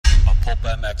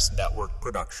Pulp MX Network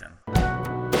production.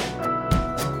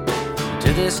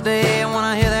 To this day, when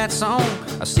I hear that song,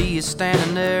 I see you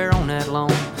standing there on that lawn.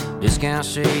 Discount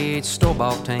shades,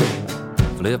 store-bought tan,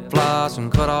 flip-flops and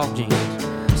cut-off jeans.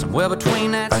 Somewhere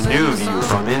between that. A new view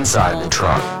from inside the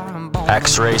truck.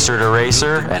 Ex-racer to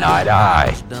racer and eye to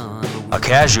eye. A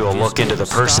casual look into the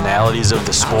personalities of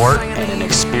the sport and an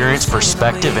experienced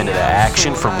perspective into the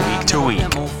action from week to week.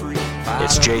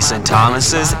 It's Jason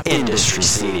Thomas's Industry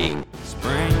Seating.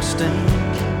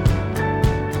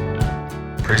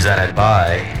 Presented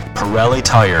by Pirelli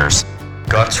Tires,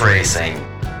 Guts Racing,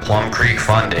 Plum Creek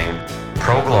Funding,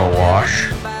 Pro Glow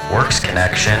Wash, Works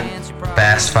Connection,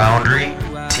 Fast Foundry,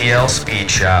 TL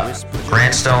Speed Shop,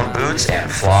 Grantstone Boots,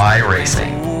 and Fly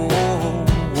Racing.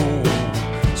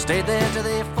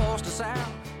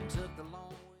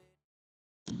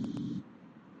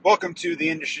 Welcome to the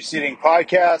Industry Seating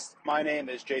Podcast. My name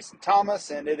is Jason Thomas,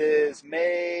 and it is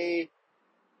May,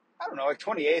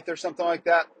 28th or something like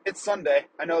that. It's Sunday.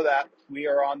 I know that. We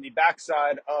are on the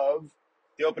backside of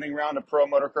the opening round of Pro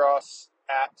Motocross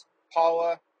at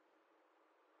Paula.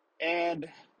 And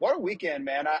what a weekend,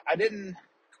 man. I didn't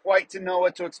quite to know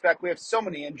what to expect. We have so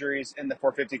many injuries in the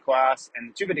 450 class, and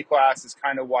the 250 class is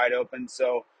kind of wide open.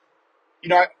 So,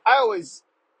 I always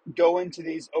go into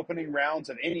these opening rounds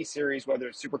of any series, whether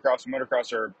it's Supercross,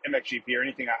 Motocross, or MXGP or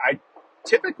anything. I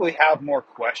typically have more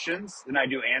questions than I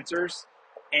do answers.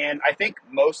 And I think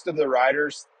most of the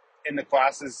riders in the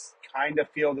classes kind of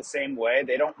feel the same way.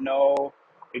 They don't know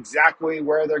exactly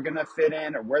where they're going to fit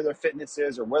in or where their fitness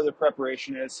is or where their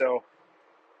preparation is. So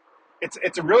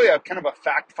it's really a kind of a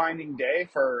fact-finding day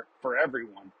for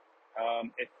everyone.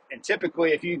 And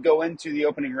typically, if you go into the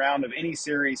opening round of any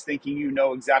series thinking you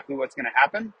know exactly what's going to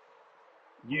happen,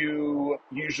 you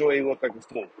usually look like a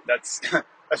fool. That's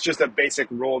just a basic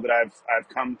rule that I've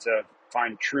come to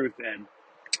find truth in.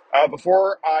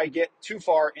 Before I get too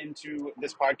far into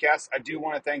this podcast, I do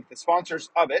want to thank the sponsors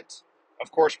of it.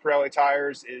 Of course, Pirelli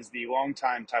Tires is the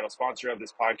longtime title sponsor of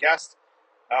this podcast.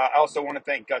 I also want to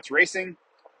thank Guts Racing,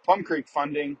 Plum Creek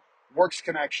Funding, Works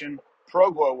Connection,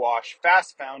 Pro Glow Wash,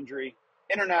 Fast Foundry,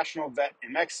 International Vet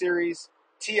MX Series,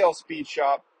 TL Speed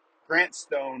Shop,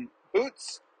 Grantstone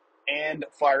Boots, and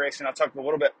Fly Racing. I'll talk a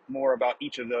little bit more about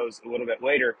each of those a little bit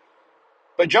later.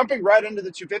 But jumping right into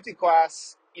the 250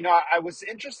 class, I was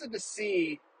interested to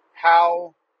see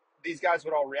how these guys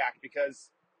would all react because,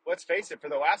 let's face it, for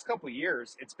the last couple of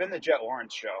years, it's been the Jet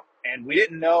Lawrence show. And we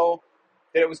didn't know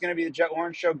that it was going to be the Jet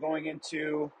Lawrence show going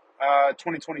into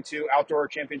 2022 Outdoor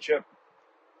Championship.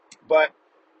 But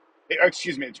the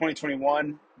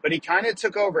 2021, but he kind of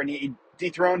took over and he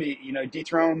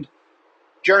dethroned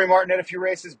Jeremy Martin at a few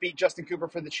races, beat Justin Cooper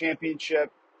for the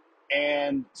championship,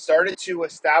 and started to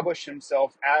establish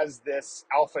himself as this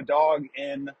alpha dog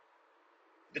in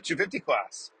the 250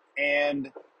 class.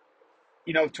 And,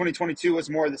 2022 was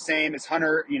more of the same as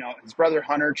Hunter, his brother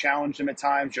Hunter challenged him at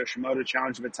times, Joe Shimoda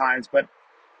challenged him at times, but,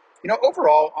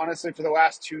 overall, honestly, for the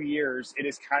last 2 years, it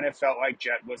has kind of felt like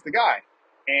Jet was the guy.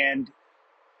 And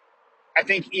I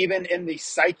think even in the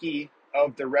psyche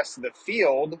of the rest of the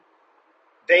field,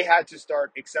 they had to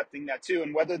start accepting that too.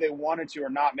 And whether they wanted to or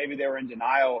not, maybe they were in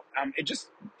denial. It just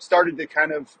started to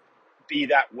kind of be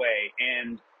that way.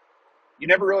 And you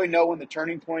never really know when the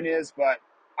turning point is, but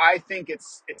I think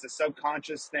it's a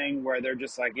subconscious thing where they're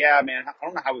just like, yeah, man, I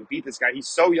don't know how we beat this guy. He's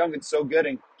so young and so good,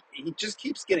 and he just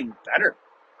keeps getting better.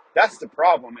 That's the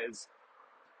problem is,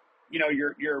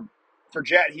 you're for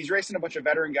Jet, he's racing a bunch of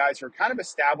veteran guys who are kind of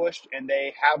established and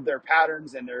they have their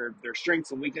patterns and their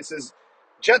strengths and weaknesses.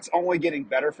 Jet's only getting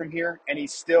better from here, and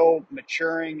he's still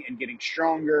maturing and getting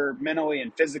stronger mentally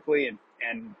and physically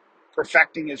and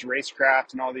perfecting his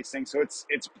racecraft and all these things. So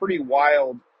it's pretty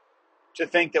wild to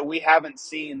think that we haven't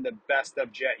seen the best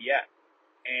of Jet yet.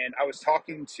 And I was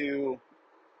talking to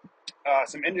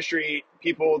some industry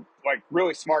people, like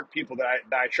really smart people that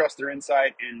I trust their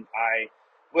insight, and I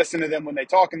listen to them when they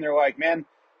talk, and they're like, man,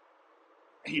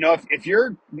 if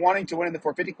you're wanting to win in the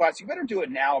 450 class, you better do it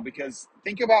now, because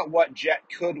think about what Jet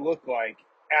could look like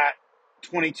at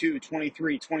 22,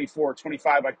 23, 24,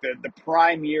 25, like the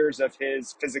prime years of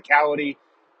his physicality,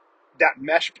 that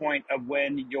mesh point of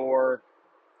when you're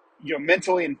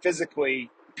mentally and physically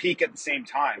peak at the same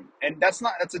time. And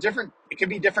it can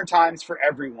be different times for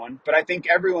everyone, but I think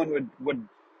everyone would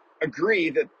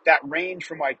agree that range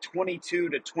from like 22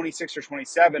 to 26 or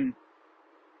 27,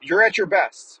 you're at your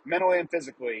best mentally and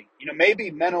physically.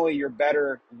 Maybe mentally you're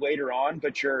better later on,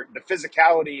 but the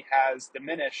physicality has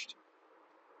diminished.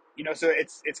 So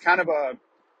it's kind of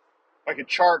like a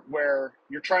chart where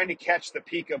you're trying to catch the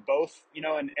peak of both,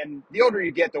 and the older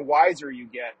you get, the wiser you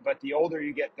get, but the older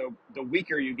you get, the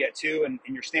weaker you get too, and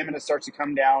your stamina starts to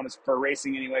come down as for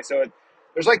racing anyway. So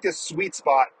there's like this sweet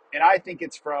spot, and I think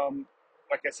it's from,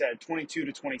 like I said, 22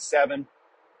 to 27,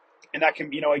 and that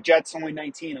can, like Jet's only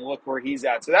 19, and look where he's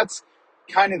at. So that's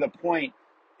kind of the point,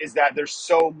 is that there's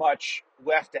so much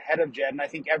left ahead of Jet, and I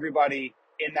think everybody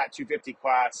in that 250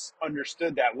 class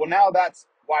understood that. Well, now that's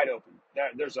wide open.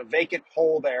 There's a vacant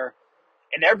hole there,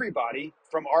 and everybody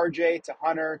from RJ to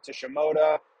Hunter to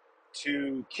Shimoda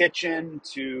to Kitchen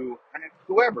to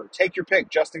whoever, take your pick,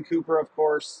 Justin Cooper, of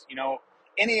course,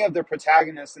 any of the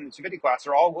protagonists in the 250 class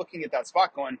are all looking at that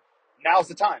spot going, now's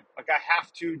the time. Like, I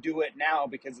have to do it now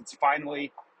because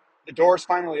the door's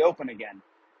finally open again.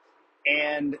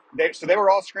 And so they were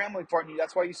all scrambling for it. And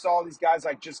that's why you saw these guys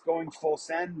like just going full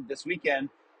send this weekend.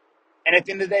 And at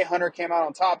the end of the day, Hunter came out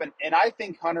on top. And I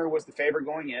think Hunter was the favorite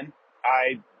going in.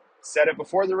 I said it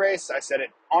before the race. I said it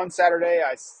on Saturday.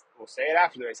 I will say it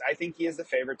after the race. I think he is the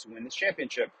favorite to win this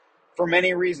championship for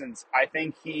many reasons. I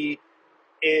think he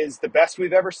is the best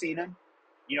we've ever seen him.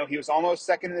 He was almost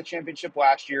second in the championship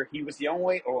last year. He was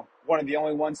one of the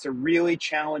only ones to really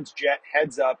challenge Jet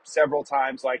heads up several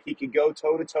times. Like, he could go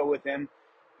toe to toe with him,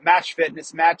 match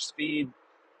fitness, match speed.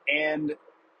 And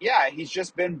yeah, he's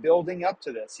just been building up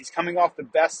to this. He's coming off the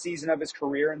best season of his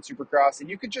career in Supercross. And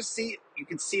you could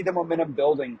see the momentum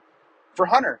building for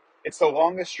Hunter. It's the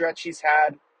longest stretch he's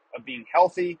had of being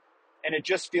healthy. And it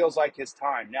just feels like his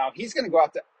time. Now, he's going to go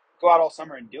out all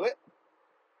summer and do it.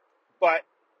 But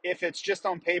if it's just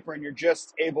on paper and you're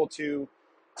just able to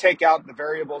take out the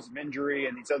variables of injury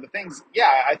and these other things,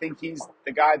 yeah, I think he's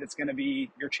the guy that's going to be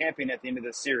your champion at the end of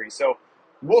this series. So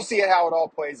we'll see how it all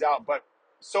plays out. But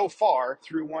so far,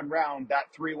 through one round, that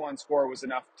 3-1 score was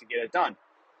enough to get it done.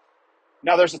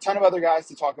 Now, there's a ton of other guys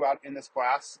to talk about in this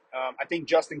class. I think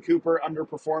Justin Cooper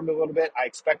underperformed a little bit. I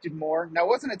expected more. Now, it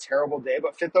wasn't a terrible day,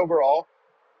 but 5th overall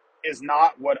is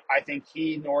not what I think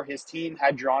he nor his team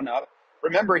had drawn up.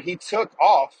 Remember, he took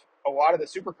off a lot of the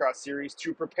Supercross series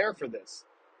to prepare for this.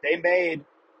 They made,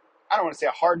 I don't want to say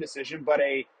a hard decision, but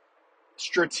a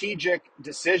strategic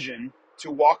decision to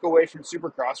walk away from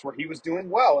Supercross, where he was doing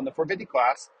well in the 450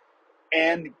 class,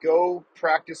 and go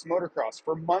practice motocross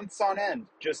for months on end,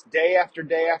 just day after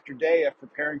day after day of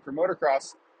preparing for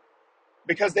motocross,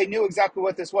 because they knew exactly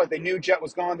what this was. They knew Jet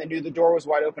was gone. They knew the door was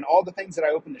wide open. All the things that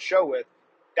I opened the show with,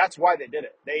 that's why they did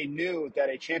it. They knew that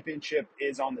a championship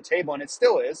is on the table, and it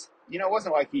still is. It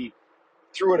wasn't like he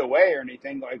threw it away or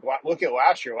anything. Like, look at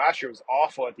last year. Last year was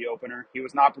awful at the opener. He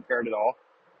was not prepared at all.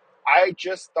 I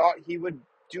just thought he would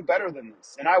do better than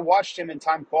this. And I watched him in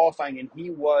time qualifying, and he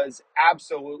was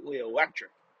absolutely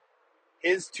electric.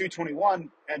 His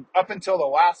 2:21, and up until the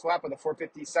last lap of the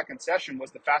 450 session,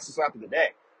 was the fastest lap of the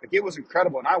day. Like, it was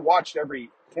incredible. And I watched every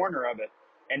corner of it,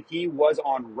 and he was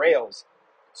on rails.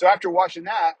 So after watching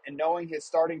that and knowing his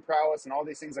starting prowess and all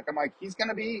these things, I'm like, he's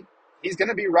gonna be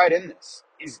right in this.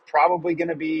 He's probably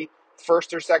gonna be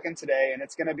first or second today, and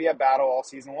it's gonna be a battle all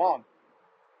season long.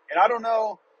 And I don't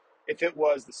know if it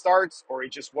was the starts or he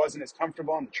just wasn't as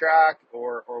comfortable on the track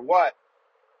or what,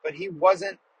 but he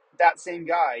wasn't that same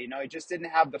guy. He just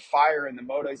didn't have the fire in the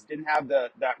motos. He didn't have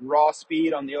that raw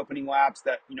speed on the opening laps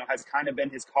that, has kind of been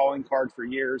his calling card for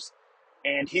years.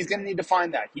 And he's going to need to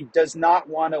find that. He does not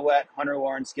want to let Hunter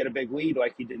Lawrence get a big lead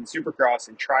like he did in Supercross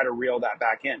and try to reel that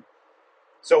back in.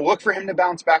 So look for him to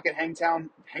bounce back at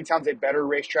Hangtown. Hangtown's a better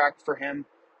racetrack for him.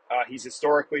 He's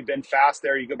historically been fast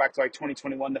there. You go back to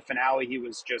 2021, the finale, he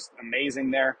was just amazing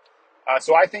there.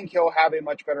 So I think he'll have a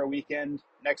much better weekend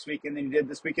next weekend than he did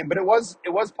this weekend. But it was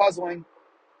puzzling.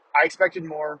 I expected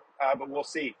more, but we'll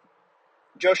see.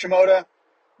 Joe Shimoda,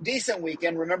 decent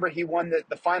weekend. Remember, he won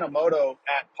the final moto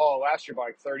at Paul last year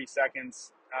by 30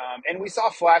 seconds. And we saw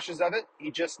flashes of it.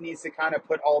 He just needs to kind of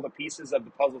put all the pieces of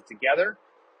the puzzle together.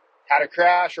 Had a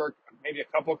crash or maybe a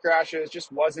couple of crashes.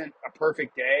 Just wasn't a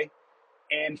perfect day.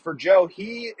 And for Joe,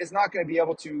 he is not going to be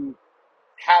able to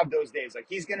have those days.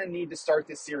 He's going to need to start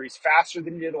this series faster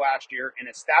than he did last year and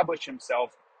establish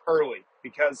himself early,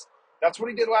 because that's what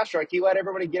he did last year. He let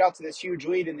everybody get out to this huge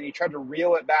lead, and then he tried to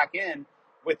reel it back in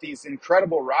with these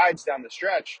incredible rides down the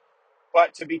stretch.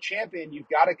 But to be champion, you've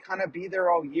got to kind of be there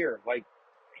all year.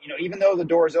 Even though the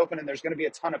door is open and there's going to be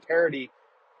a ton of parity,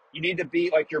 you need to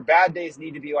be your bad days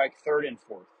need to be third and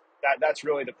fourth. That's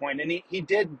really the point. And he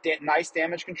did nice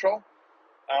damage control.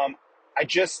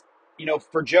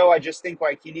 For Joe, I just think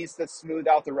he needs to smooth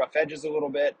out the rough edges a little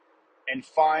bit and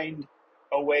find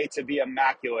a way to be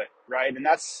immaculate, right? And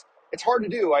it's hard to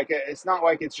do. It's not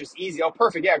like it's just easy. Oh,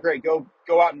 perfect. Yeah, great. Go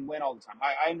out and win all the time.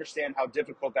 I understand how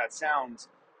difficult that sounds,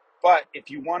 But if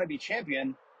you want to be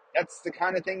champion, that's the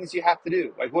kind of things you have to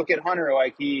do. Like, look at Hunter.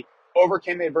 Like, he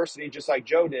overcame adversity just like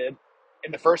Joe did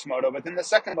in the first moto. But then the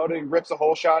second moto, he rips a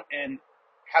hole shot and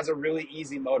has a really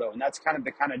easy moto. And that's kind of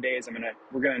the kind of days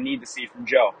we're going to need to see from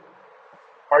Joe.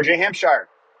 RJ Hampshire.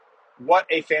 What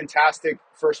a fantastic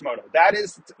first moto. That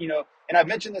is, and I've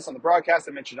mentioned this on the broadcast.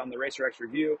 I mentioned on the Racer X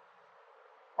review.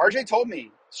 RJ told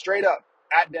me straight up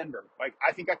at Denver, like,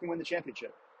 I think I can win the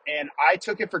championship. And I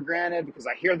took it for granted because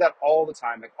I hear that all the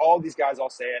time. Like, all these guys all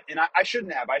say it. And I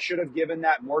shouldn't have. I should have given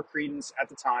that more credence at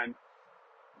the time.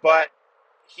 But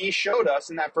he showed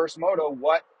us in that first moto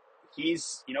what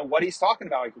he's talking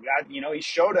about. Like that, he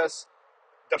showed us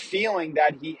the feeling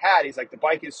that he had. He's like, the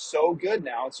bike is so good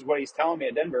now. This is what he's telling me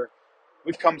at Denver.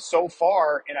 We've come so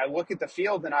far, and I look at the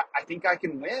field, and I think I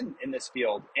can win in this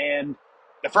field. And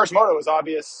the first moto was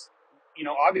obviously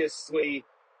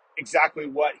exactly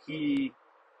what he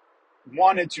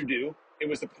wanted to do. It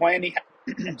was the plan he had,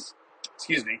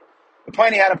 excuse me, the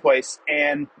plan he had in place.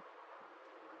 And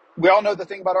we all know the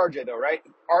thing about RJ, though, right?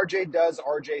 RJ does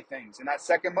RJ things, and that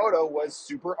second moto was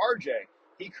super RJ.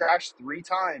 He crashed 3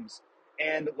 times,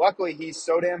 and luckily he's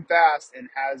so damn fast and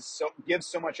gives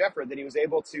so much effort that he was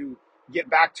able to get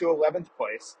back to 11th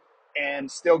place and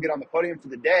still get on the podium for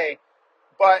the day.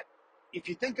 But if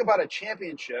you think about a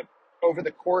championship over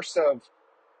the course of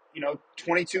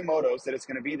 22 motos that it's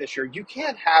going to be this year, you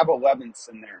can't have 11ths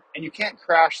in there, and you can't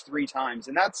crash 3 times.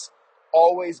 And that's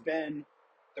always been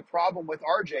the problem with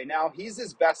RJ. Now, he's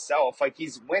his best self, like,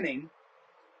 he's winning,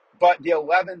 but the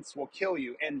 11ths will kill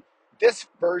you. And this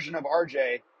version of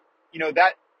RJ,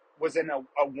 that was in a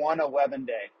 1:11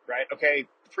 day, right? Okay,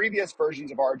 previous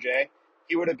versions of RJ,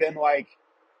 he would have been like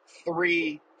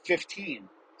 3:15.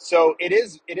 So it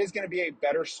is going to be a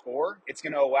better score. It's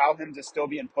going to allow him to still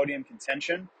be in podium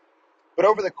contention. But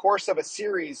over the course of a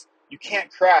series, you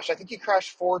can't crash. I think he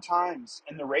crashed 4 times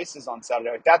in the races on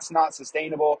Saturday. Like, that's not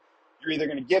sustainable. You're either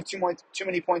going to give too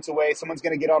many points away, someone's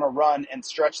going to get on a run and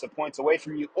stretch the points away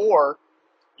from you, or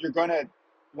you're going to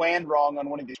land wrong on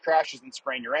one of these crashes and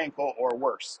sprain your ankle, or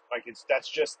worse. Like, that's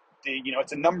just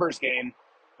it's a numbers game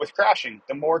with crashing.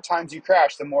 The more times you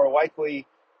crash, the more likely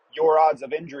your odds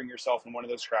of injuring yourself in one of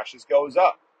those crashes goes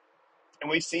up. And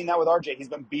we've seen that with RJ. He's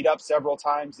been beat up several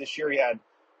times this year. He had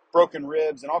broken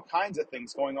ribs and all kinds of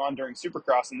things going on during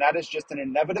Supercross, and that is just an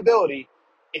inevitability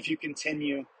if you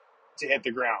continue to hit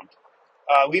the ground.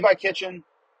 Levi Kitchen,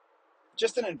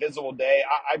 just an invisible day.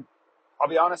 I'll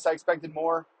be honest, I expected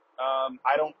more.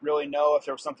 I don't really know if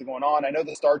there was something going on. I know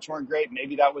the starts weren't great.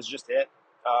 Maybe that was just it.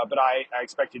 But I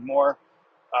expected more.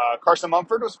 Carson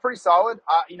Mumford was pretty solid.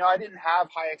 I didn't have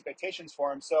high expectations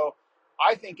for him. So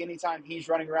I think anytime he's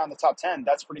running around the top 10,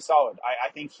 that's pretty solid.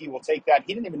 I think he will take that.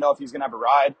 He didn't even know if he was going to have a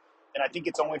ride. And I think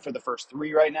it's only for the first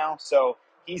 3 right now. So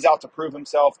he's out to prove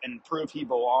himself and prove he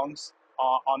belongs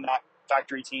on that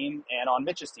factory team and on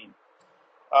Mitch's team.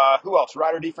 Who else?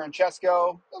 Ryder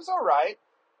DiFrancesco. It was all right.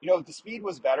 The speed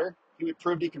was better. He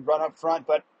proved he could run up front,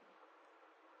 but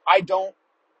I don't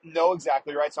know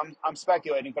exactly, right? So I'm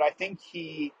speculating, but I think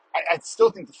I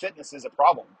still think the fitness is a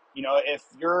problem.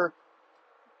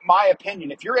 My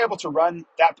opinion, if you're able to run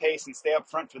that pace and stay up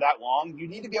front for that long, you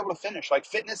need to be able to finish. Like,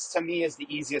 fitness to me is the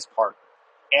easiest part.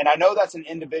 And I know that's an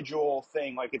individual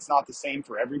thing. Like, it's not the same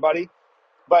for everybody.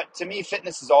 But to me,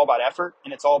 fitness is all about effort,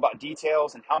 and it's all about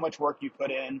details and how much work you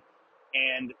put in.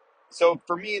 And so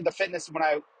for me, the fitness, when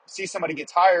I see somebody get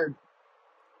tired,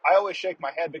 I always shake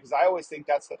my head, because I always think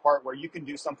that's the part where you can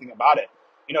do something about it.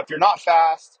 If you're not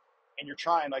fast and you're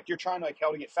trying like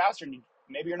hell to get faster, and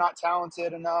maybe you're not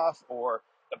talented enough, or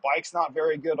the bike's not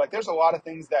very good. Like, there's a lot of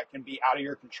things that can be out of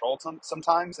your control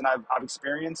sometimes, and I've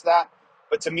experienced that.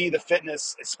 But to me, the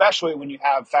fitness, especially when you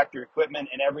have factory equipment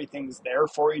and everything's there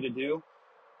for you to do,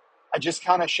 I just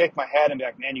kind of shake my head and be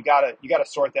like, man, you gotta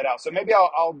sort that out. So maybe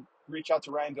I'll reach out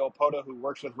to Ryan Villapoto, who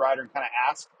works with Ryder, and kind of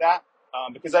ask that,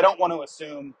 because I don't want to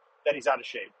assume that he's out of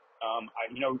shape.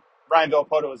 Ryan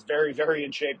Villapoto was very, very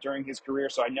in shape during his career,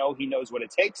 so I know he knows what it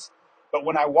takes. But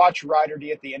when I watch Ryder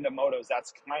D at the end of motos,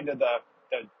 that's kind of the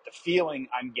feeling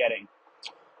I'm getting.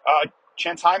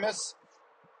 Chance Hymas,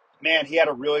 man, he had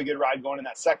a really good ride going in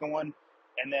that second one,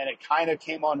 and then it kind of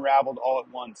came unraveled all at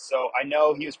once. So I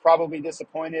know he was probably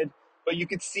disappointed, but you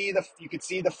could see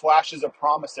the flashes of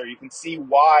promise there. You can see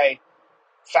why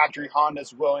factory Honda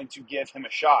is willing to give him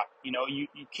a shot. You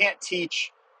can't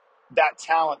teach that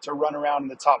talent to run around in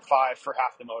the top 5 for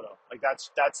half the moto. Like,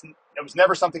 it was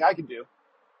never something I could do.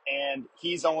 And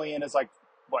he's only in his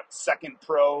second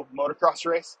pro motocross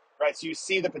race, right? So you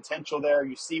see the potential there.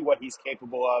 You see what he's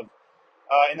capable of.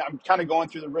 And I'm kind of going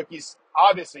through the rookies.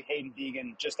 Obviously, Hayden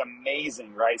Deegan, just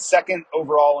amazing, right? Second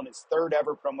overall in his third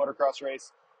ever pro motocross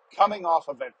race, coming off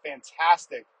of a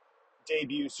fantastic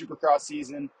debut Supercross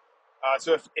season.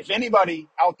 So if anybody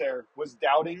out there was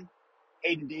doubting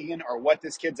Hayden Deegan or what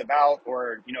this kid's about,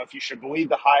 or if you should believe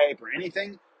the hype or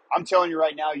anything, I'm telling you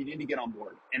right now, you need to get on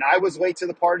board. And I was late to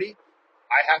the party.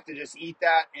 I have to just eat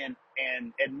that and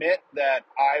admit that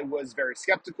I was very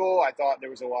skeptical. I thought there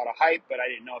was a lot of hype, but I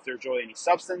didn't know if there was really any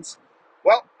substance.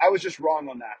 Well, I was just wrong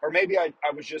on that. Or maybe I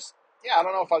was just, I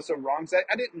don't know if I was so wrong.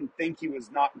 I didn't think he was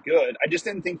not good. I just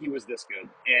didn't think he was this good.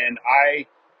 And I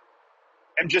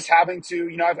am just having to,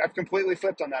 I've completely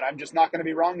flipped on that. I'm just not going to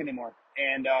be wrong anymore.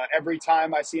 And every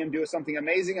time I see him do something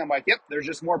amazing, I'm like, yep, there's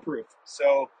just more proof.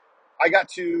 So I got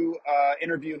to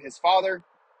interview his father,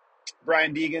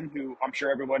 Brian Deegan, who I'm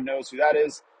sure everyone knows who that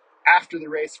is, after the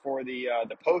race for the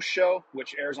post show,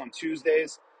 which airs on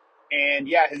Tuesdays. And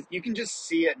yeah, you can just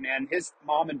see it, man. His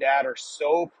mom and dad are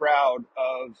so proud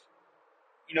of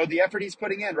the effort he's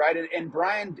putting in, right? And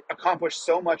Brian accomplished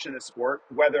so much in the sport,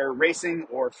 whether racing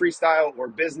or freestyle or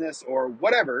business or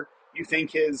whatever you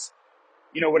think his,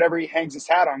 whatever he hangs his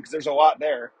hat on, because there's a lot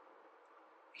there.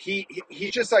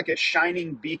 He's just like a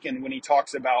shining beacon when he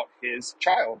talks about his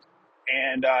child.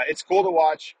 And it's cool to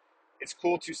watch. It's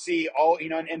cool to see all,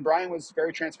 and Brian was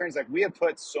very transparent. He's like, we have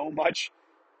put so much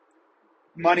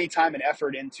money, time, and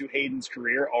effort into Hayden's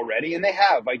career already. And they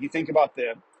have. Like, you think about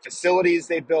the facilities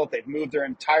they built. They've moved their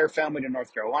entire family to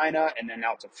North Carolina and then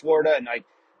out to Florida. And like,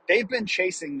 they've been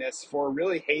chasing this for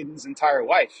really Hayden's entire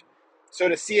life. So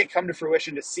to see it come to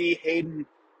fruition, to see Hayden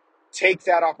take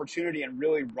that opportunity and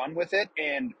really run with it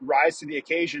and rise to the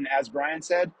occasion, as Brian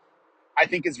said, I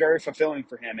think is very fulfilling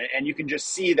for him. And you can just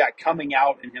see that coming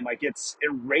out in him. Like, it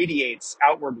radiates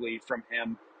outwardly from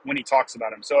him when he talks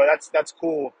about him. So that's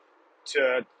cool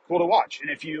to watch. And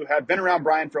if you have been around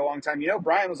Brian for a long time,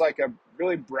 Brian was like a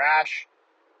really brash,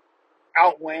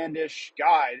 outlandish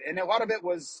guy. And a lot of it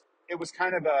was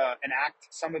kind of an act,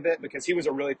 some of it, because he was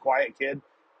a really quiet kid.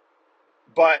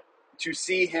 But to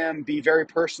see him be very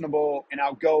personable and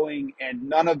outgoing and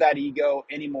none of that ego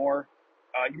anymore.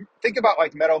 You think about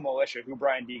like Meadow Militia, who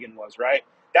Brian Deegan was, right?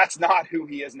 That's not who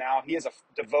he is now. He is a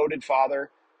devoted father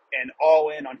and all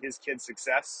in on his kid's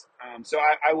success. So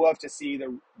I love to see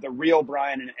the real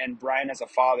Brian and Brian as a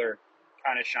father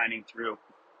kind of shining through.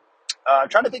 I'm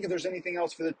trying to think if there's anything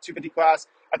else for the 250 class.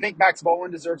 I think Max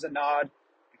Bowen deserves a nod.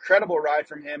 Incredible ride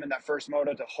from him in that first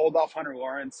moto to hold off Hunter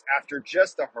Lawrence after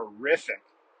just a horrific,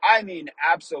 I mean,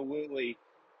 absolutely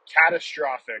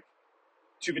catastrophic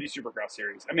 250 Supercross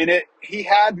series. I mean, he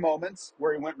had moments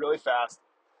where he went really fast.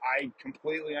 I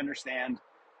completely understand.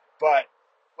 But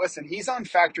listen, he's on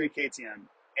factory KTM,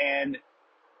 and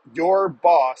your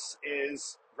boss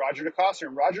is Roger DeCoster,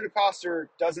 and Roger DeCoster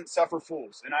doesn't suffer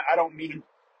fools. And I don't mean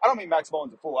Max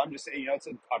Bowen's a fool. I'm just saying, it's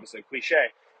obviously a cliche.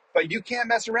 But you can't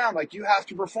mess around. Like, you have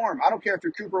to perform. I don't care if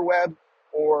you're Cooper Webb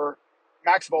or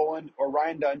Max Bowen or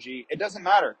Ryan Dungey. It doesn't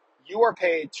matter. You are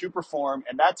paid to perform,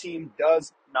 and that team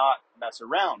does not mess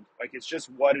around. Like, it's just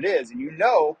what it is. And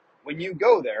when you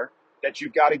go there that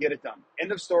you've got to get it done.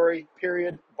 End of story,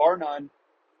 period, bar none.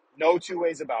 No two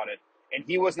ways about it. And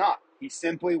he was not. He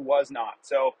simply was not.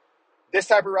 So this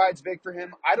type of ride's big for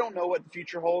him. I don't know what the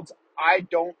future holds. I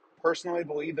don't personally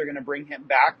believe they're going to bring him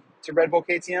back to Red Bull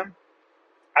KTM.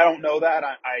 I don't know that.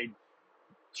 I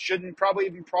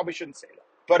probably shouldn't say that.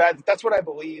 But that's what I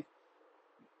believe.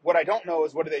 What I don't know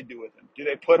is, what do they do with him? Do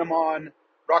they put him on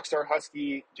Rockstar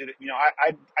Husky?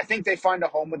 I think they find a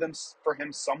home for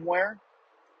him somewhere,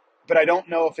 but I don't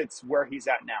know if it's where he's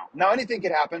at now. Now, anything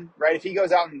could happen, right? If he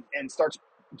goes out and starts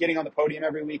getting on the podium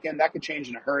every weekend, that could change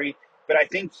in a hurry. But I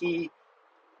think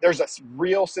there's a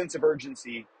real sense of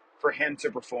urgency for him to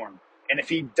perform. And if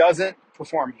he doesn't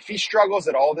perform, if he struggles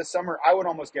at all this summer, I would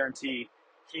almost guarantee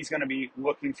he's going to be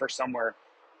looking for somewhere.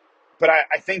 But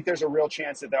I think there's a real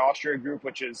chance that the Austria group,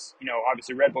 which is,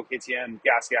 obviously Red Bull, KTM,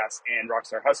 Gas, and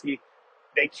Rockstar Husky,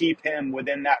 they keep him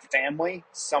within that family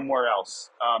somewhere else.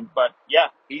 But yeah,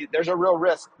 there's a real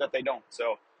risk that they don't.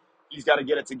 So he's got to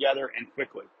get it together and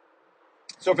quickly.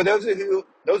 So for those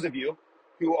of you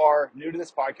who are new to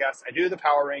this podcast, I do the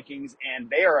power rankings,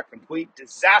 and they are a complete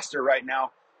disaster right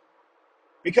now.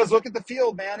 Because look at the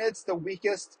field, man. It's the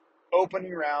weakest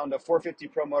opening round of 450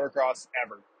 Pro Motocross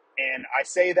ever. And I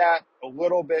say that a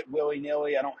little bit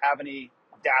willy-nilly. I don't have any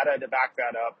data to back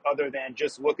that up other than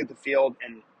just look at the field,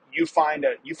 and you find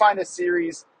a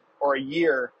series or a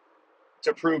year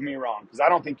to prove me wrong, because I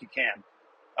don't think you can.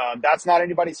 That's not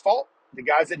anybody's fault. The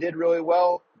guys that did really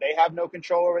well, they have no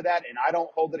control over that, and I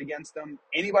don't hold it against them.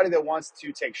 Anybody that wants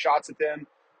to take shots at them,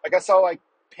 like I saw like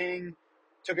Ping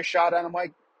took a shot at him.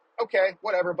 Like, okay,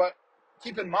 whatever. But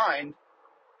keep in mind,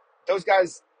 those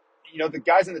guys, the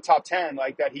guys in the top 10,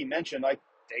 like that he mentioned, like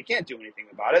they can't do anything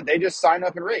about it. They just sign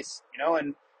up and race,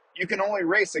 and you can only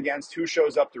race against who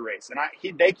shows up to race.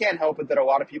 And they can't help it that a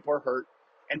lot of people are hurt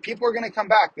and people are going to come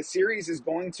back. The series is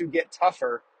going to get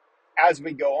tougher as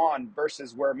we go on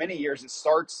versus where many years it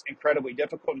starts incredibly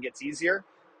difficult and gets easier.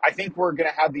 I think we're going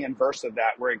to have the inverse of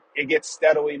that, where it gets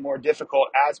steadily more difficult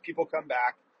as people come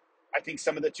back. I think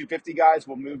some of the 250 guys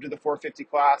will move to the 450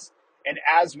 class. And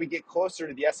as we get closer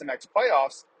to the SMX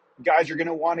playoffs, guys are going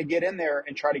to want to get in there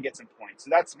and try to get some points. So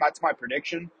that's my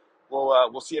prediction.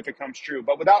 We'll see if it comes true.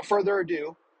 But without further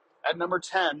ado, at number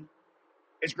 10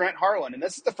 is Grant Harlan. And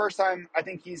this is the first time I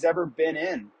think he's ever been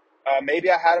in. Maybe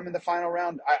I had him in the final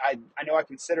round. I know I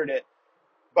considered it.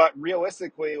 But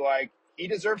realistically, like, he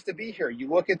deserves to be here. You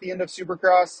look at the end of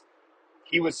Supercross,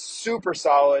 he was super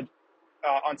solid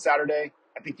on Saturday.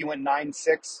 I think he went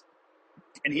 9-6,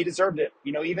 and he deserved it.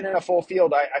 Even in a full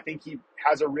field, I think he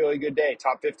has a really good day,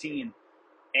 top 15.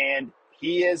 And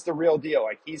he is the real deal.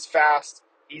 Like, he's fast,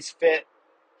 he's fit,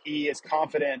 he is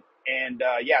confident. And,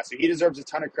 so he deserves a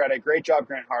ton of credit. Great job,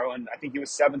 Grant Harlan. I think he was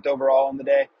 7th overall on the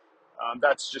day.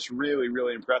 That's just really,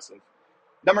 really impressive.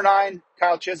 Number 9,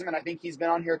 Kyle Chisholm, and I think he's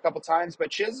been on here a couple times, but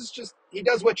Chiz is just, he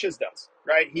does what Chiz does,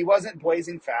 right? He wasn't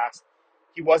blazing fast.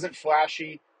 He wasn't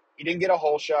flashy. He didn't get a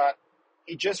hole shot.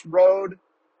 He just rode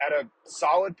at a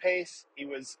solid pace. He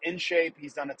was in shape.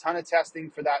 He's done a ton of testing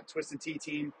for that Twisted Tea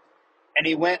team, and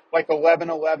he went like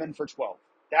 11-11 for 12.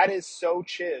 That is so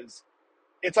Chiz.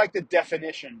 It's like the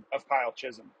definition of Kyle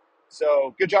Chisholm.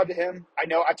 So good job to him. I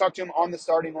know I talked to him on the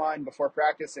starting line before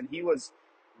practice, and he was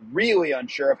really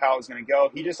unsure of how it was going to go.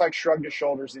 He just shrugged his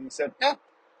shoulders and he said,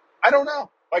 I don't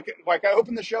know. Like I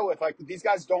opened the show with, these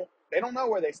guys don't know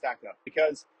where they stack up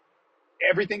because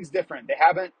everything's different. They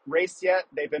haven't raced yet.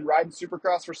 They've been riding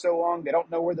Supercross for so long. They don't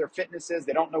know where their fitness is.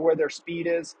 They don't know where their speed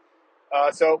is.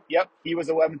 He was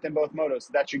 11th in both motos. So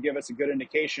that should give us a good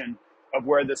indication of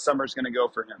where this summer is going to go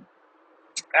for him.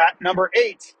 At number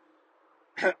 8,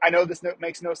 I know this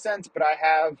makes no sense, but I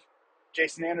have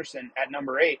Jason Anderson at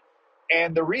number 8.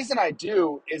 And the reason I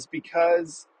do is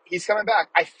because he's coming back,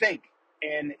 I think.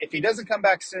 And if he doesn't come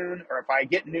back soon, or if I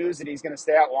get news that he's going to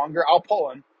stay out longer, I'll pull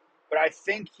him. But I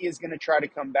think he is going to try to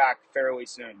come back fairly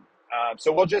soon.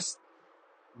 So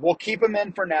we'll keep him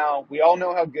in for now. We all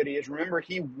know how good he is. Remember,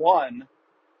 he won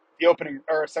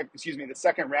the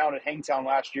second round at Hangtown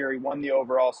last year. He won the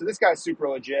overall. So this guy's super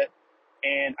legit.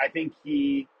 And I think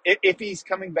if he's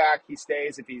coming back, he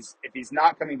stays. If he's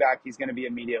not coming back, he's going to be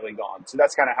immediately gone. So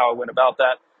that's kind of how I went about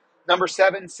that. Number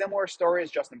 7, similar story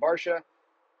as Justin Barcia.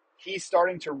 He's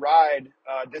starting to ride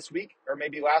this week or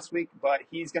maybe last week, but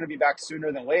he's going to be back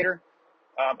sooner than later.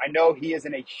 I know he is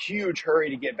in a huge hurry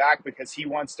to get back because he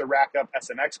wants to rack up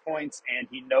SMX points, and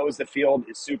he knows the field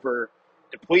is super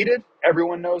depleted.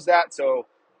 Everyone knows that. So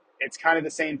it's kind of the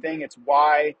same thing. It's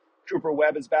why Cooper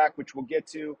Webb is back, which we'll get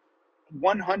to.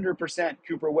 100%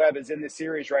 Cooper Webb is in this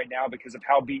series right now because of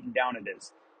how beaten down it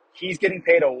is. He's getting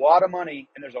paid a lot of money,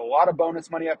 and there's a lot of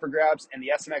bonus money up for grabs, and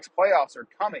the SMX playoffs are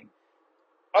coming.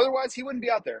 Otherwise, he wouldn't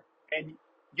be out there. And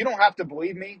you don't have to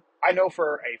believe me. I know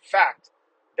for a fact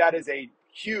that is a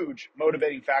huge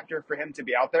motivating factor for him to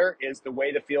be out there, is the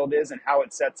way the field is and how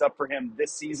it sets up for him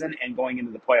this season and going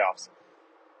into the playoffs.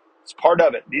 It's part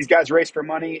of it. These guys race for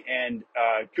money, and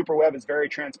Cooper Webb is very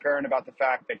transparent about the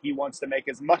fact that he wants to make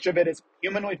as much of it as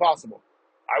humanly possible.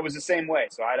 I was the same way,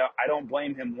 so I don't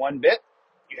blame him one bit.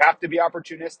 You have to be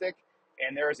opportunistic,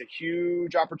 and there is a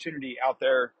huge opportunity out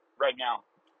there right now.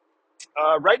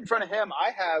 Right in front of him,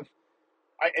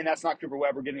 and that's not Cooper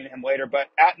Webb, we're getting to him later, but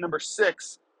at number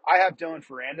 6, I have Dylan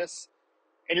Ferrandis.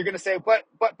 And you're going to say, but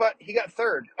he got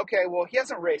 3rd. Okay, well, he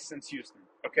hasn't raced since Houston,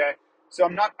 okay? So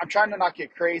I'm trying to not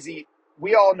get crazy.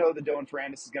 We all know that Dylan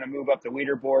Ferrandis is going to move up the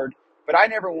leaderboard, but I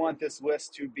never want this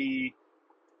list to be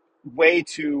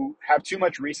have too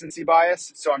much recency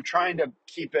bias. So I'm trying to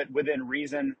keep it within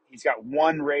reason. He's got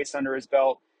 1 race under his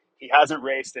belt. He hasn't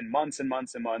raced in months and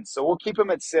months and months. So we'll keep him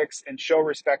at 6 and show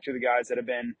respect to the guys that have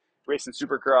been racing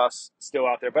Supercross still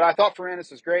out there. But I thought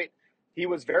Ferrandis was great. He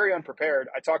was very unprepared.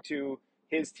 I talked to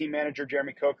his team manager,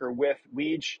 Jeremy Coker, with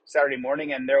Weege Saturday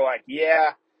morning, and they're like,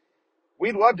 yeah,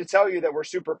 we'd love to tell you that we're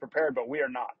super prepared, but we are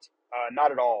not.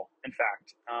 Not at all, in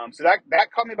fact. So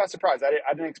that caught me by surprise.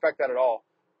 I didn't expect that at all.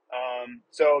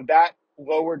 So that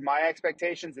lowered my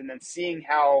expectations, and then seeing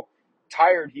how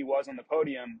tired he was on the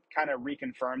podium kind of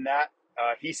reconfirmed that.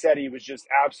 He said he was just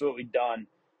absolutely done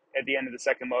at the end of the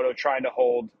second moto trying to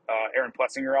hold Aaron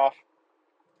Plessinger off.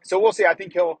 So we'll see. I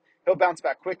think he'll bounce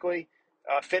back quickly.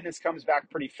 Fitness comes back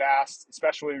pretty fast,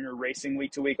 especially when you're racing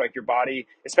week to week, like your body,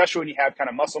 especially when you have kind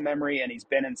of muscle memory and he's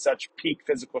been in such peak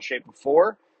physical shape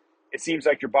before. It seems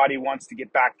like your body wants to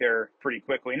get back there pretty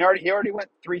quickly. And he already went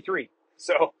 3-3.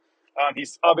 So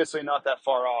he's obviously not that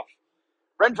far off.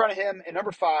 Right in front of him, at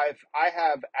number 5, I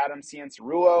have Adam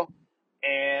Cianciarulo.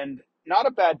 And not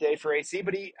a bad day for AC,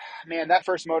 but that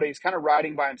first moto, he's kind of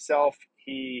riding by himself.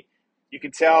 You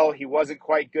could tell he wasn't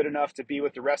quite good enough to be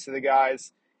with the rest of the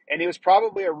guys. And it was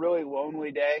probably a really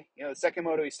lonely day. The second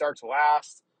moto, he starts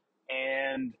last.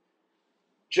 And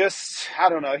just, I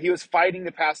don't know, he was fighting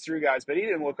to pass through guys, but he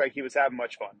didn't look like he was having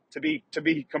much fun. To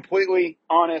be completely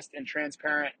honest and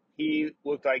transparent, he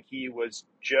looked like he was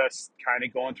just kind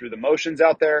of going through the motions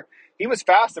out there. He was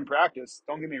fast in practice,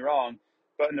 don't get me wrong,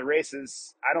 but in the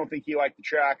races, I don't think he liked the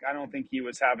track. I don't think he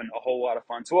was having a whole lot of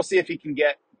fun. So we'll see if he can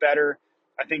get better.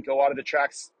 I think a lot of the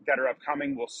tracks that are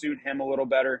upcoming will suit him a little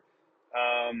better.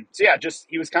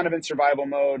 He was kind of in survival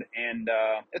mode, and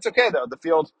it's okay though. The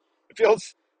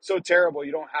field's so terrible,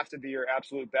 you don't have to be your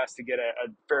absolute best to get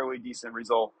a fairly decent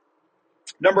result.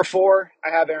 Number 4, I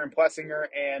have Aaron Plessinger,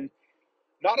 and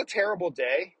not a terrible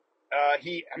day.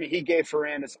 He gave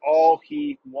Ferrandis all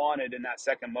he wanted in that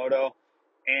second moto,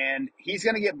 and he's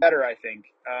going to get better, I think.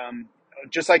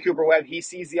 Just like Cooper Webb, he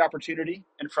sees the opportunity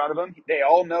in front of him. They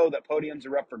all know that podiums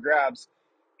are up for grabs,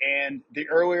 and the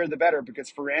earlier the better,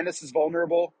 because Ferrandis is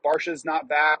vulnerable, Barsha's not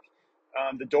back,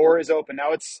 the door is open.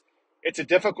 Now it's a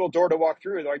difficult door to walk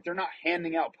through. Like, they're not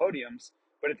handing out podiums,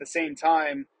 but at the same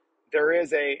time, there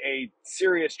is a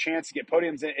serious chance to get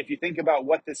podiums. And if you think about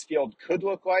what this field could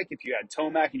look like, if you had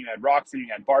Tomac and you had Roxon, you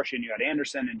had Barsha and you had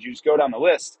Anderson, and you just go down the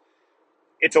list,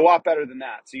 it's a lot better than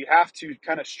that. So you have to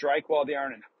kind of strike while the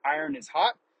iron is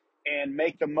hot and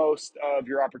make the most of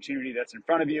your opportunity that's in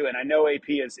front of you. And I know AP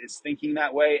is thinking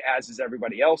that way, as is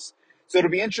everybody else. So it'll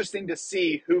be interesting to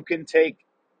see who can take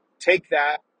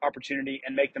that opportunity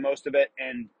and make the most of it,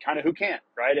 and kind of who can't,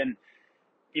 right? And,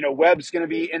 Webb's going to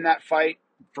be in that fight.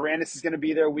 Ferrandis is going to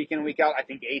be there week in, week out. I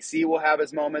think AC will have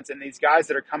his moments, and these guys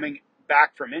that are coming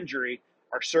back from injury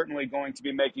are certainly going to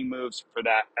be making moves for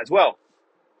that as well.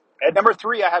 At number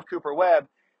 3, I have Cooper Webb.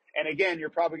 And again, you're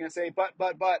probably going to say, but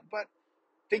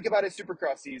think about his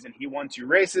Supercross season. He won 2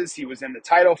 races. He was in the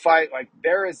title fight. Like,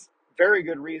 there is very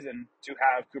good reason to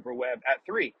have Cooper Webb at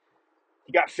 3.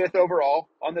 He got 5th overall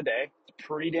on the day.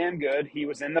 Pretty damn good. He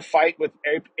was in the fight with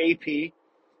AP,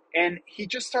 and he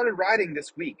just started riding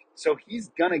this week. So he's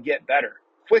going to get better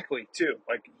quickly, too.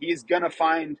 Like, he's going to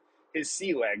find his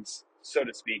sea legs, so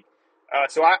to speak.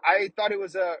 So I thought it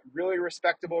was a really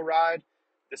respectable ride.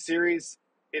 The series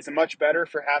is much better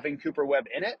for having Cooper Webb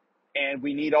in it, and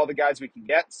we need all the guys we can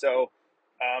get. So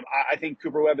I think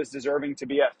Cooper Webb is deserving to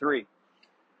be at 3.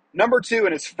 Number 2,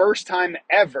 in his first time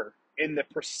ever in the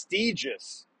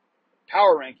prestigious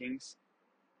power rankings,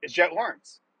 is Jet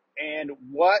Lawrence. And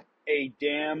what a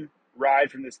damn ride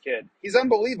from this kid. He's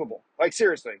unbelievable. Like,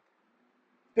 seriously,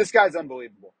 this guy's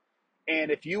unbelievable.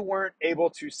 And if you weren't able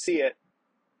to see it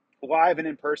live and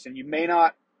in person, you may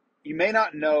not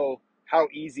know how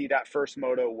easy that first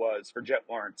moto was for Jet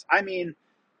Lawrence. I mean,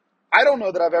 I don't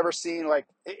know that I've ever seen, like,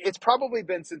 it's probably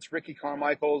been since Ricky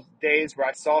Carmichael's days where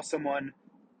I saw someone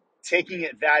taking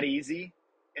it that easy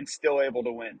and still able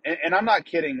to win. And I'm not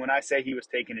kidding when I say he was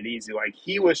taking it easy. Like,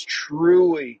 he was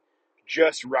truly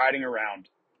just riding around.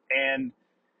 And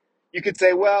you could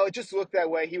say, well, it just looked that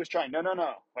way. He was trying. No.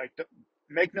 Like,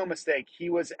 make no mistake. He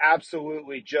was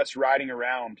absolutely just riding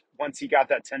around once he got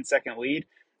that 10-second lead.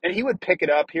 And he would pick it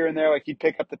up here and there. Like, he'd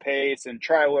pick up the pace and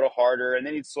try a little harder, and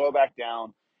then he'd slow back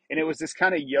down. And it was this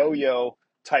kind of yo-yo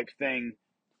type thing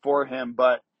for him.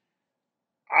 But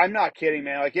I'm not kidding,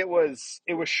 man. Like, it was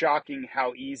shocking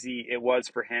how easy it was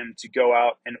for him to go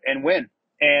out and win.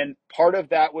 And part of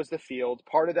that was the field.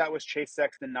 Part of that was Chase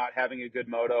Sexton not having a good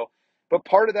moto. But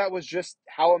part of that was just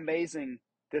how amazing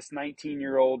this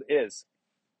 19-year-old is.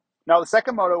 Now, the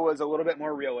second moto was a little bit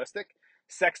more realistic.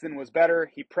 Sexton was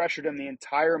better. He pressured him the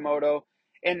entire moto.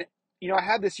 And, I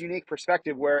had this unique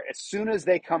perspective where as soon as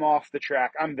they come off the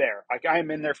track, I'm there. Like,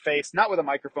 I'm in their face, not with a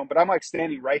microphone, but I'm like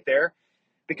standing right there,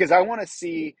 because I want to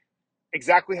see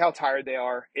exactly how tired they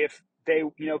are. If they,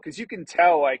 because you can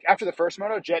tell, like, after the first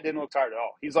moto, Jet didn't look tired at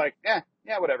all. He's like, yeah,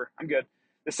 whatever, I'm good.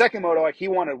 The second moto, like, he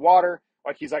wanted water.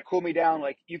 Like, he's like, cool me down.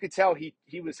 Like, you could tell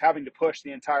he was having to push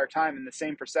the entire time, and the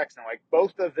same for Sexton. Like,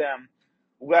 both of them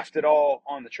left it all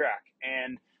on the track.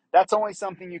 And that's only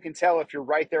something you can tell if you're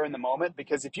right there in the moment,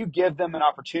 because if you give them an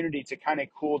opportunity to kind of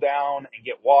cool down and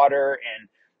get water and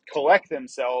collect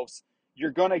themselves,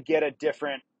 you're going to get a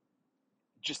different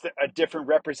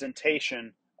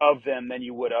representation of them than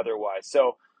you would otherwise.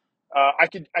 So I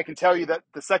can tell you that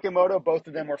the second moto, both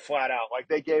of them were flat out. Like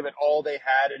they gave it all they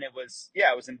had, and it was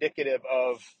indicative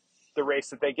of the race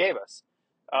that they gave us.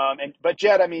 But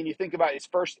Jed, I mean, you think about his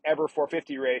first ever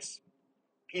 450 race,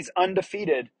 he's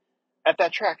undefeated at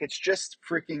that track. It's just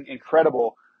freaking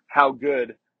incredible how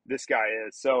good this guy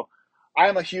is. So I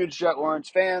am a huge Jet Lawrence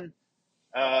fan.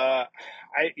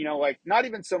 Like not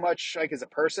even so much like as a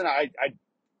person. I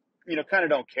kind of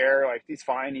don't care. Like he's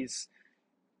fine. He's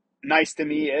nice to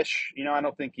me ish. I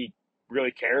don't think he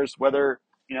really cares whether,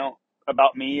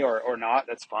 about me or not.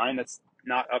 That's fine. That's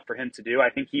not up for him to do. I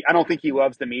don't think he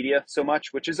loves the media so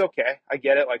much, which is okay. I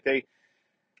get it. Like they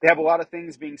have a lot of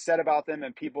things being said about them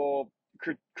and people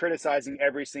criticizing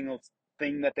every single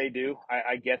thing that they do.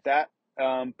 I get that.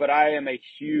 But I am a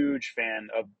huge fan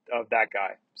of that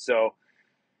guy. So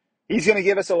he's going to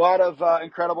give us a lot of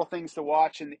incredible things to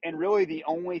watch. And really the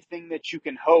only thing that you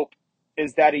can hope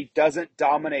is that he doesn't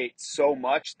dominate so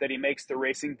much that he makes the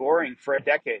racing boring for a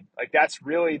decade. Like that's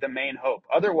really the main hope.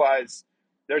 Otherwise,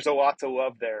 there's a lot to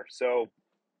love there. So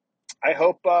I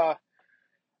hope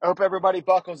everybody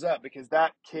buckles up because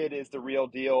that kid is the real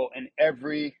deal in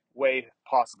every way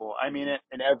possible. I mean it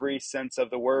in every sense of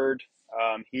the word.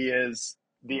 He is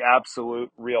the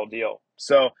absolute real deal.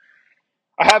 So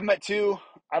I have him at 2.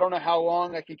 I don't know how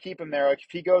long I can keep him there. Like if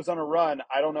he goes on a run,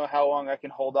 I don't know how long I can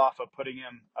hold off of putting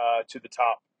him to the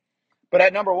top. But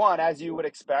at number 1, as you would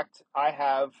expect, I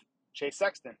have Chase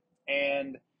Sexton.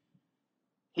 And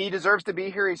he deserves to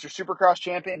be here. He's your Supercross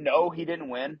champion. No, he didn't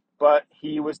win, but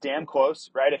he was damn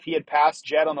close, right? If he had passed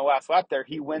Jed on the last lap there,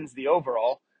 he wins the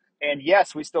overall. And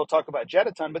yes, we still talk about Jed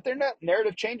a ton, but their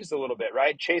narrative changes a little bit,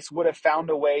 right? Chase would have found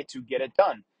a way to get it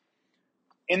done.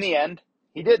 In the end,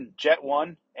 he didn't. Jet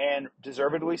won, and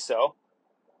deservedly so.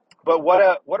 But what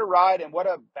a ride and what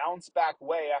a bounce back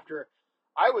way after,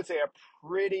 I would say, a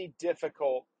pretty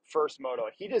difficult first moto.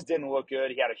 He just didn't look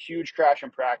good. He had a huge crash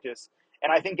in practice.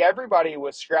 And I think everybody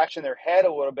was scratching their head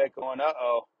a little bit going,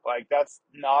 uh-oh, like that's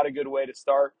not a good way to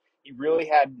start. He really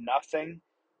had nothing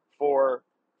for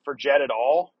Jet at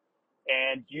all.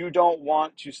 And you don't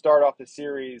want to start off the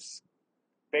series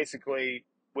basically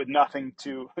with nothing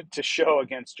to show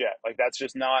against Jet. Like that's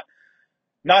just not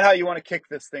how you want to kick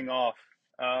this thing off.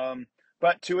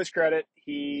 But to his credit,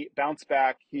 he bounced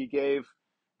back. He gave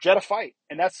Jet a fight.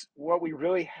 And that's what we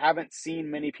really haven't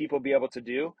seen many people be able to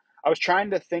do. I was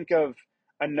trying to think of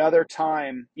another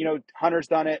time, Hunter's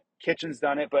done it, Kitchen's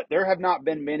done it, but there have not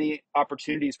been many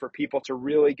opportunities for people to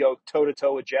really go toe to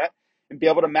toe with Jet and be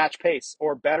able to match pace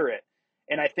or better it.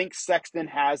 And I think Sexton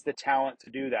has the talent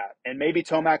to do that. And maybe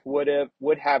Tomac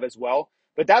would have as well.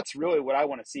 But that's really what I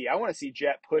want to see. I want to see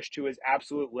Jet push to his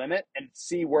absolute limit and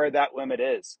see where that limit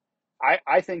is.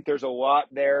 I think there's a lot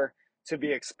there to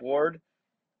be explored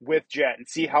with Jet and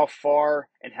see how far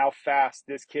and how fast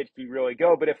this kid can really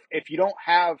go. But if you don't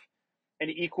have an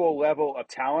equal level of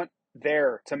talent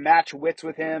there to match wits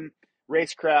with him,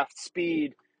 racecraft,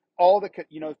 speed,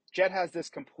 Jet has this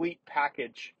complete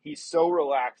package. He's so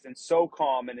relaxed and so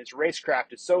calm, and his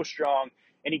racecraft is so strong,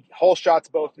 and he whole shots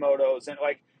both motos. And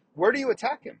like, where do you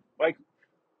attack him? Like,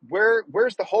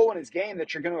 where's the hole in his game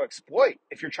that you're going to exploit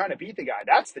if you're trying to beat the guy?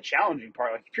 That's the challenging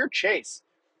part. Like, if you're Chase,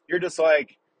 you're just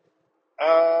like,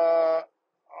 all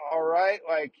right,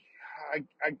 like,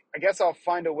 I guess I'll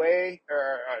find a way,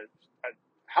 or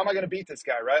how am I going to beat this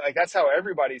guy, right? Like, that's how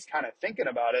everybody's kind of thinking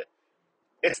about it.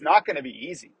 It's not going to be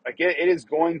easy. Like, it is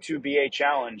going to be a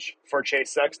challenge for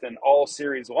Chase Sexton all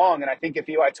series long. And I think if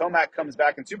Eli Tomac comes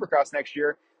back in Supercross next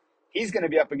year, he's going to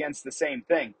be up against the same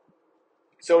thing.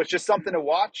 So it's just something to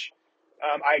watch.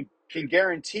 I can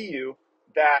guarantee you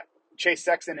that Chase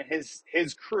Sexton and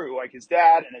his crew, like his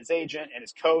dad and his agent and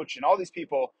his coach and all these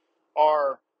people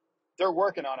they're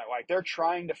working on it. Like they're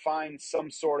trying to find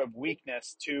some sort of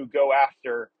weakness to go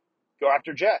after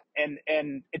Jet. And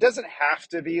it doesn't have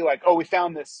to be like, oh, we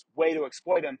found this way to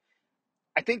exploit him.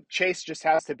 I think Chase just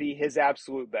has to be his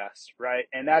absolute best, right?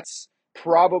 And that's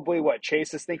probably what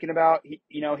Chase is thinking about.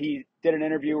 He did an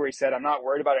interview where he said, I'm not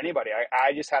worried about anybody.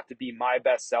 I just have to be my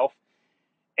best self.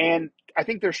 And I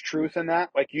think there's truth in that.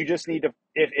 Like you just need to,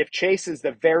 if Chase is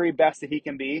the very best that he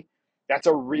can be, that's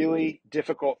a really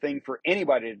difficult thing for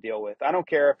anybody to deal with. I don't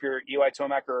care if you're Eli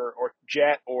Tomac or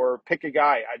Jet or pick a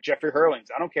guy, Jeffrey Hurlings.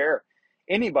 I don't care.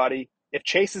 Anybody, if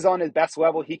Chase is on his best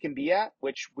level he can be at,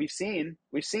 which we've seen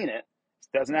it.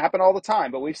 Doesn't happen all the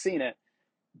time, but we've seen it.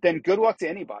 Then good luck to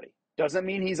anybody. Doesn't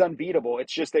mean he's unbeatable.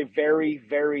 It's just a very,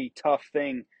 very tough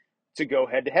thing to go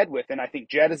head to head with. And I think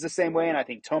Jet is the same way, and I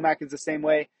think Tomac is the same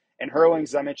way, and Hurlings,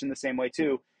 as I mentioned, the same way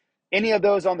too. Any of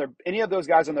those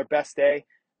guys on their best day,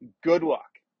 good luck.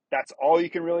 that's all you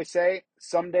can really say.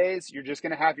 Some days you're just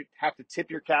going to have to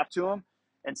tip your cap to them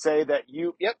and say that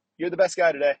you're the best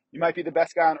guy today. You might be the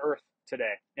best guy on earth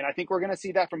today. And I think we're going to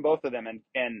see that from both of them.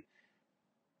 And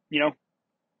you know,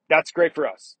 that's great for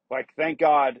us. Like, thank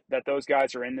God that those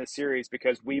guys are in this series,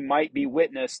 because we might be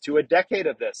witness to a decade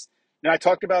of this. Now, I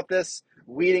talked about this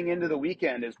leading into the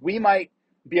weekend, is we might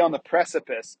be on the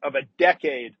precipice of a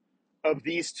decade of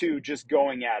these two just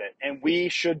going at it. And we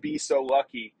should be so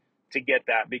lucky to get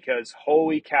that, because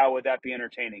holy cow, would that be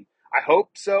entertaining. I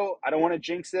hope so. I don't want to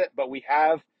jinx it, but we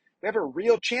have a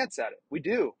real chance at it. We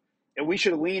do. And we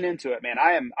should lean into it, man.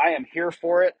 I am here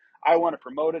for it. I want to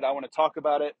promote it. I want to talk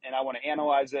about it, and I want to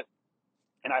analyze it.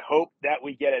 And I hope that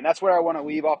we get it. And that's where I want to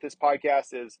leave off this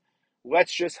podcast is,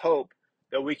 let's just hope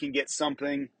that we can get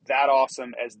something that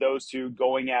awesome as those two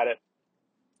going at it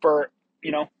for,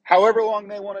 however long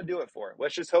they want to do it for.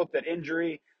 Let's just hope that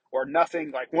injury or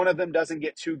nothing, like one of them doesn't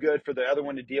get too good for the other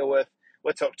one to deal with.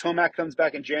 Let's hope Tomac comes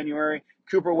back in January.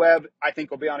 Cooper Webb, I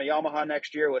think, will be on a Yamaha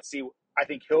next year. Let's see. I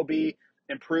think he'll be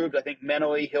improved. I think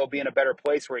mentally he'll be in a better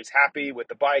place where he's happy with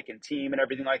the bike and team and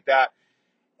everything like that.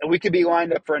 And we could be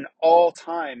lined up for an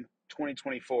all-time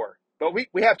 2024. But we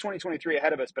have 2023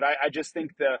 ahead of us. But I just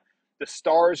think the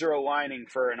stars are aligning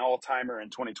for an all-timer in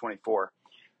 2024.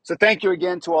 So thank you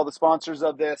again to all the sponsors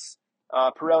of this.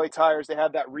 Pirelli Tires, they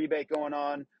have that rebate going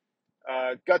on.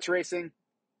 Guts Racing,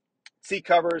 seat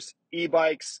covers,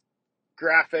 e-bikes,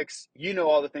 graphics. You know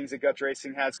all the things that Guts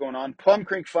Racing has going on. Plum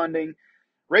Creek Funding.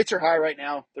 Rates are high right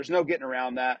now. There's no getting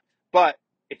around that. But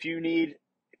if you need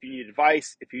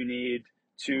advice, if you need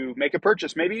to make a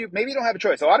purchase, maybe you don't have a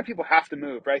choice. A lot of people have to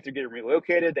move, right? They're getting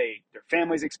relocated. Their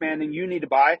family's expanding. You need to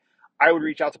buy. I would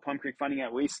reach out to Plum Creek Funding and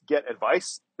at least get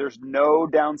advice. There's no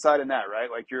downside in that,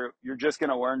 right? Like you're just going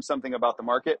to learn something about the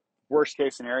market. Worst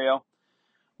case scenario.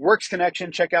 Works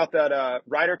Connection, check out that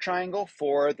rider triangle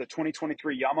for the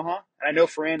 2023 Yamaha. And I know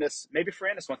maybe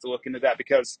Ferrandis wants to look into that,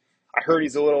 because I heard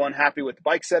he's a little unhappy with the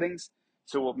bike settings.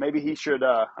 So maybe he should,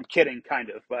 I'm kidding, kind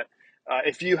of. But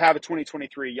if you have a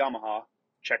 2023 Yamaha,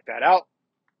 check that out.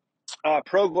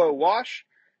 Pro Glow Wash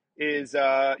is,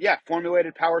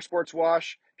 formulated power sports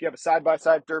wash. If you have a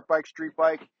side-by-side dirt bike, street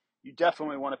bike, you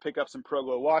definitely want to pick up some Pro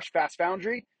Glow Wash. Fast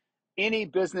Foundry, any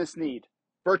business need,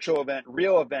 virtual event,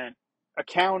 real event,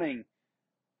 accounting,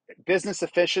 business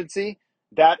efficiency,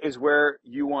 that is where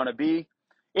you want to be.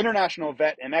 International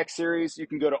Vet MX Series, you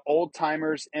can go to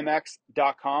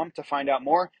oldtimersmx.com to find out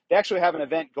more. They actually have an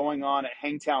event going on at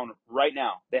Hangtown right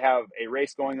now. They have a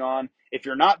race going on. If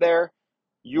you're not there,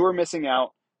 you are missing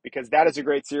out, because that is a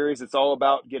great series. It's all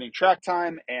about getting track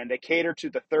time, and they cater to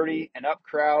the 30 and up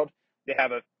crowd. They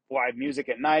have a live music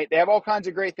at night. They have all kinds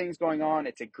of great things going on.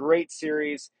 It's a great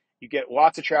series. You get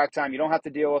lots of track time. You don't have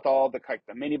to deal with all the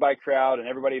mini bike crowd and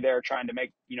everybody there trying to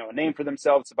make a name for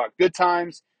themselves. It's about good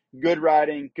times, good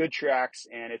riding, good tracks,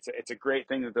 and it's a great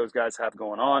thing that those guys have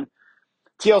going on.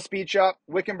 TL Speed Shop,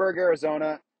 Wickenburg,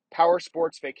 Arizona. Power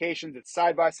Sports Vacations. It's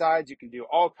side-by-sides. You can do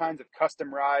all kinds of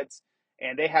custom rides,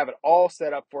 and they have it all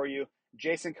set up for you.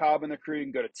 Jason Cobb and the crew, you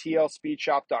can go to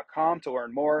tlspeedshop.com to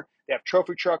learn more. They have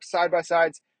trophy trucks,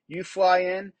 side-by-sides. You fly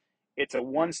in. It's a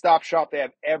one-stop shop. They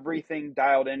have everything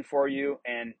dialed in for you,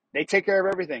 and they take care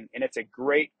of everything. And it's a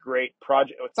great, great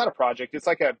project. It's not a project. It's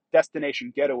like a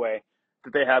destination getaway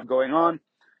that they have going on.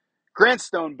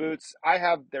 Grantstone Boots. I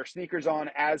have their sneakers on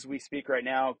as we speak right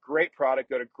now. Great product.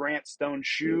 Go to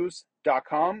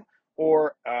grantstoneshoes.com,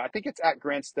 or I think it's at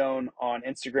Grantstone on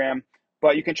Instagram.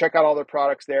 But you can check out all their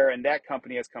products there, and that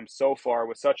company has come so far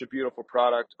with such a beautiful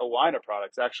product, a line of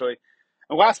products, actually.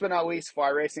 And last but not least, Fly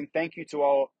Racing. Thank you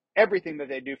to everything that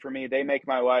they do for me. They make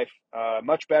my life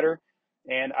much better,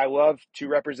 and I love to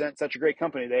represent such a great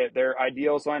company. Their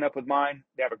ideals line up with mine.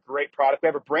 They have a great product. They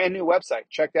have a brand new website.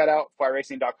 Check that out,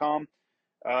 flyracing.com.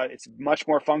 It's much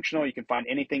more functional. You can find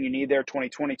anything you need there.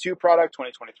 2022 product,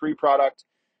 2023 product.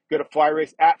 Go to Fly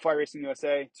Racing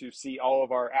USA to see all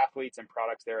of our athletes and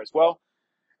products there as well.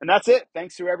 And that's it.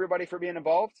 Thanks to everybody for being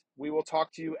involved. We will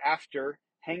talk to you after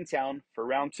Hangtown for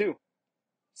round 2.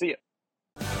 See ya.